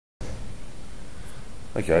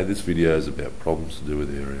Okay, this video is about problems to do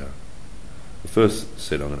with area. The first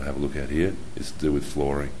set I'm going to have a look at here is to do with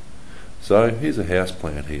flooring. So here's a house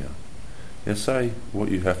plan here. Now say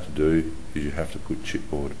what you have to do is you have to put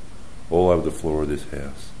chipboard all over the floor of this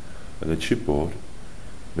house. And the chipboard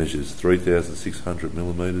measures 3,600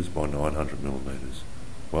 millimetres by 900 millimetres.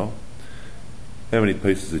 Well, how many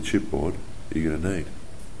pieces of chipboard are you going to need?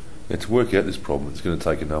 Now to work out this problem, it's going to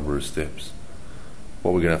take a number of steps.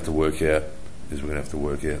 What we're going to have to work out is we're going to have to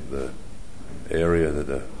work out the area that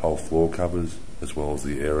the whole floor covers, as well as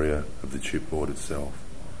the area of the chipboard itself.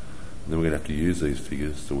 And then we're going to have to use these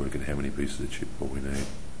figures to work out how many pieces of chipboard we need.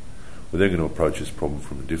 We're then going to approach this problem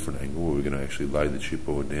from a different angle, where we're going to actually lay the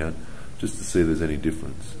chipboard down just to see if there's any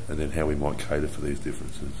difference, and then how we might cater for these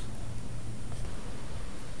differences.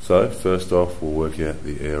 So first off, we'll work out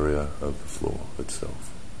the area of the floor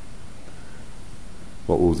itself.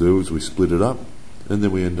 What we'll do is we split it up, and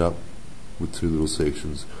then we end up with two little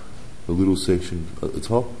sections. The little section at the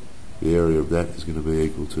top, the area of that is going to be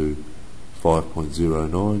equal to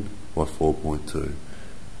 5.09 by 4.2.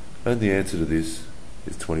 And the answer to this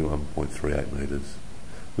is 21.38 metres.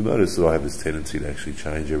 You'll notice that I have this tendency to actually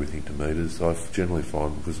change everything to metres. I generally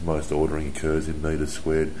find, because most ordering occurs in metres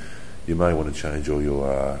squared, you may want to change all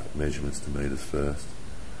your measurements to metres first.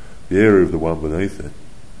 The area of the one beneath it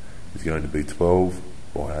is going to be 12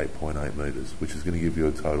 by 8.8 metres, which is going to give you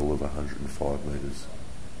a total of 105 metres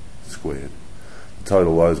squared. The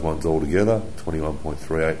total of those ones all together,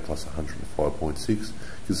 21.38 plus 105.6,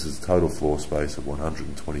 gives us a total floor space of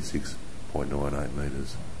 126.98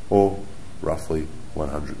 metres, or roughly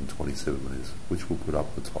 127 metres, which we'll put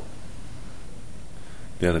up the top.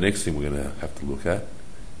 Now the next thing we're going to have to look at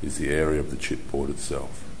is the area of the chipboard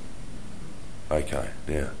itself. Okay,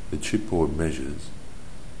 now the chipboard measures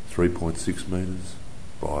 3.6 metres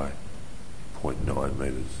by 0.9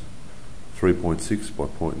 metres. 3.6 by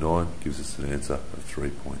 0.9 gives us an answer of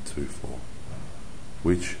 3.24,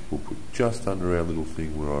 which we'll put just under our little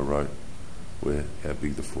thing where I wrote how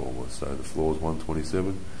big the floor was. So the floor is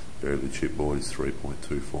 127, the area of the chipboard is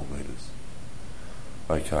 3.24 metres.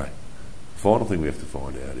 Okay, the final thing we have to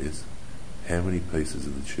find out is how many pieces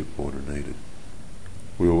of the chipboard are needed.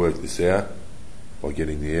 We'll work this out by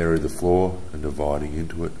getting the area of the floor and dividing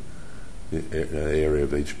into it the area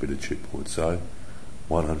of each bit of chipboard. So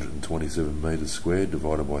 127 metres squared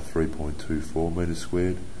divided by 3.24 metres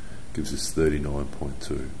squared gives us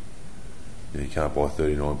 39.2. Now you can't buy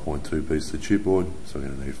 39.2 pieces of chipboard, so we're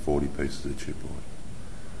going to need 40 pieces of chipboard.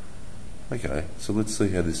 Okay, so let's see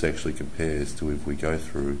how this actually compares to if we go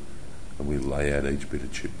through and we lay out each bit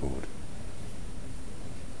of chipboard.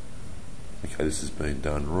 Okay, this has been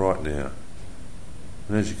done right now,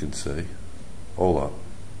 and as you can see, all up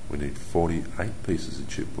we need 48 pieces of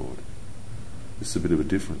chipboard. This is a bit of a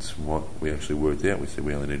difference from what we actually worked out. We said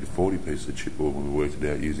we only needed 40 pieces of chipboard when we worked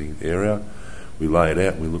it out using area. We lay it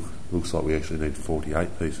out and looks like we actually need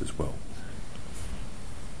 48 pieces. Well,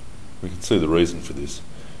 we can see the reason for this.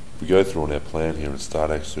 If we go through on our plan here and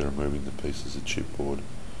start actually removing the pieces of chipboard,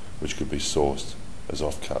 which could be sourced as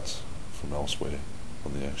offcuts from elsewhere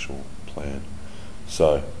on the actual plan.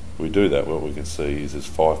 So if we do that, what we can see is there's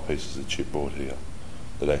 5 pieces of chipboard here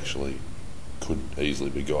that actually could easily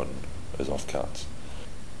be gotten as offcuts.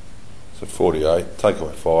 So 48, take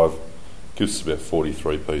away 5, gives us about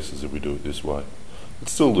 43 pieces if we do it this way.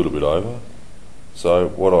 It's still a little bit over, so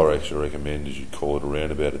what I actually recommend is you call it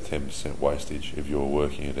around about a 10% wastage if you're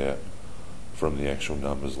working it out from the actual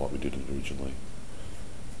numbers like we did it originally.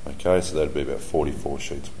 Okay, so that'd be about 44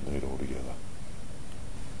 sheets we need altogether.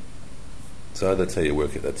 So that's how you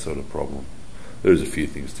work out that sort of problem. There's a few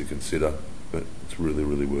things to consider, but it's really,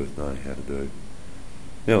 really worth knowing how to do.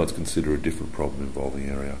 Now let's consider a different problem involving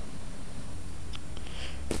area.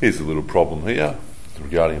 Here's a little problem here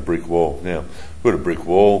regarding a brick wall. Now, we've got a brick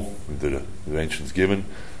wall with the dimensions given,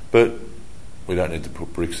 but we don't need to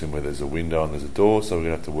put bricks in where there's a window and there's a door, so we're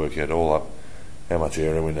going to have to work out all up how much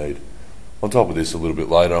area we need. On top of this, a little bit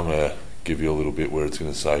later, I'm going to give you a little bit where it's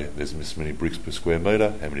going to say there's this many bricks per square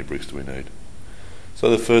metre, how many bricks do we need? So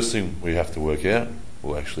the first thing we have to work out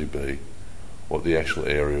will actually be what the actual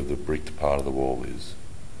area of the bricked part of the wall is.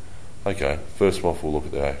 Okay, first off we'll look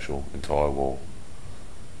at the actual entire wall,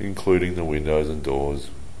 including the windows and doors.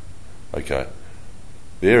 Okay,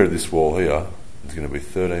 the area of this wall here is going to be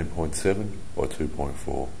 13.7 by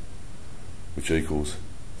 2.4, which equals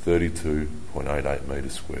 32.88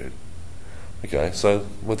 metres squared. Okay, so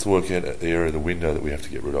let's work out the area of the window that we have to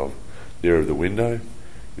get rid of. The area of the window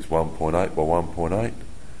is 1.8 by 1.8,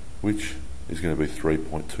 which is going to be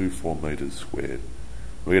 3.24 metres squared.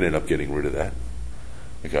 We're going to end up getting rid of that.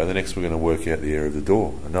 Okay, the next we're going to work out the area of the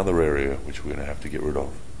door, another area which we're going to have to get rid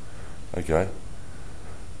of. Okay,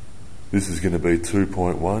 this is going to be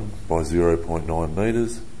 2.1 by 0.9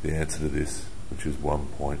 metres, the answer to this, which is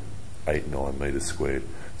 1.89 metres squared.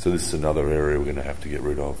 So this is another area we're going to have to get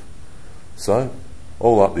rid of. So,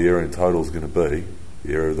 all up, the area in total is going to be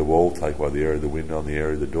the area of the wall, take away the area of the window and the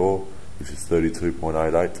area of the door, which is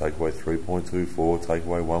 32.88, take away 3.24, take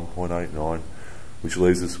away 1.89, which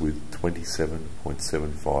leaves us with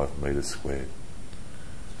 27.75 metres squared.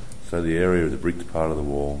 So the area of the bricked part of the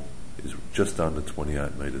wall is just under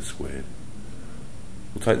 28 metres squared.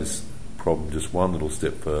 We'll take this problem just one little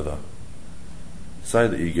step further. Say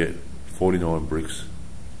that you get 49 bricks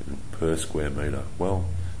per square metre. Well,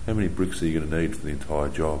 how many bricks are you going to need for the entire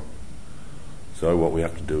job? So what we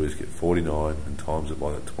have to do is get 49 and times it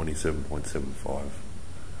by that 27.75,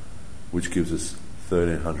 which gives us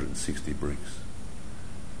 1,360 bricks.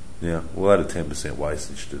 Now, we'll add a 10%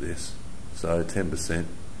 wastage to this. So 10%,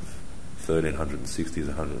 1,360 is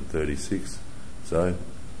 136. So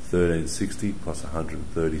 1,360 plus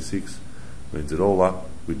 136 means that all up,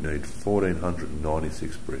 we'd need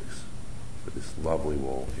 1,496 bricks for this lovely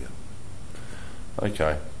wall here.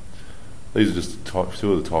 Okay, these are just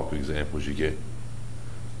two of the type of examples you get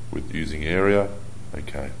with using area.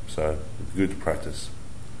 Okay, so good practice.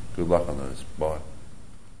 Good luck on those. Bye.